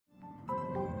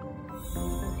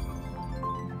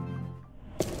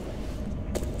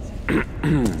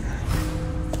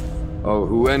All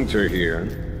who enter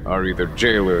here are either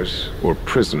jailers or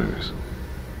prisoners.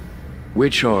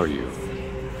 Which are you?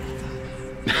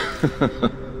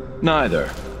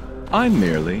 Neither. I'm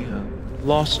merely a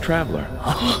lost traveler.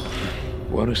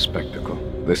 What a spectacle.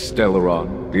 The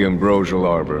Stellaron, the Ambrosial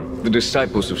Arbor, the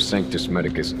Disciples of Sanctus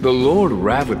Medicus, the Lord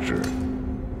Ravager.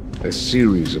 A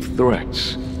series of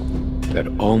threats that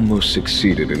almost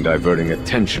succeeded in diverting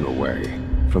attention away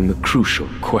from the crucial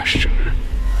question.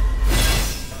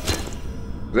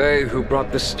 They who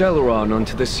brought the Stellaron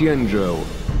onto the Xianzhou,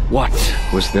 what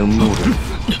was their motive?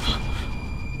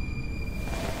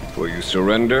 Will you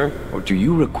surrender, or do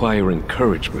you require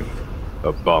encouragement,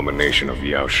 abomination of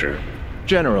Yaoshi?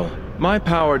 General, my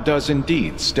power does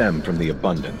indeed stem from the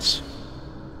abundance.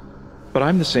 But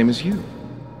I'm the same as you.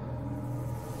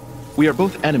 We are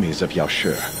both enemies of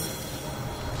Yaoshi.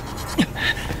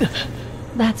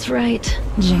 That's right,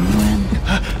 Jing Yuan.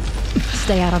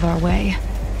 Stay out of our way.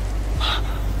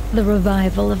 The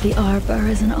revival of the Arbor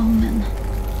is an omen.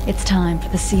 It's time for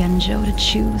the Xianzhou to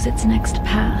choose its next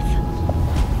path.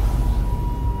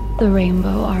 The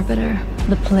Rainbow Arbiter,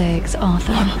 the Plague's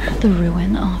author, the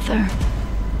Ruin author.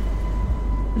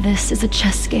 This is a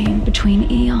chess game between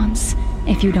eons.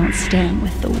 If you don't stand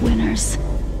with the winners,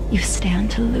 you stand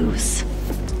to lose.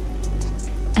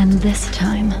 And this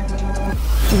time,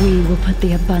 we will put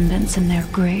the abundance in their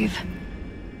grave.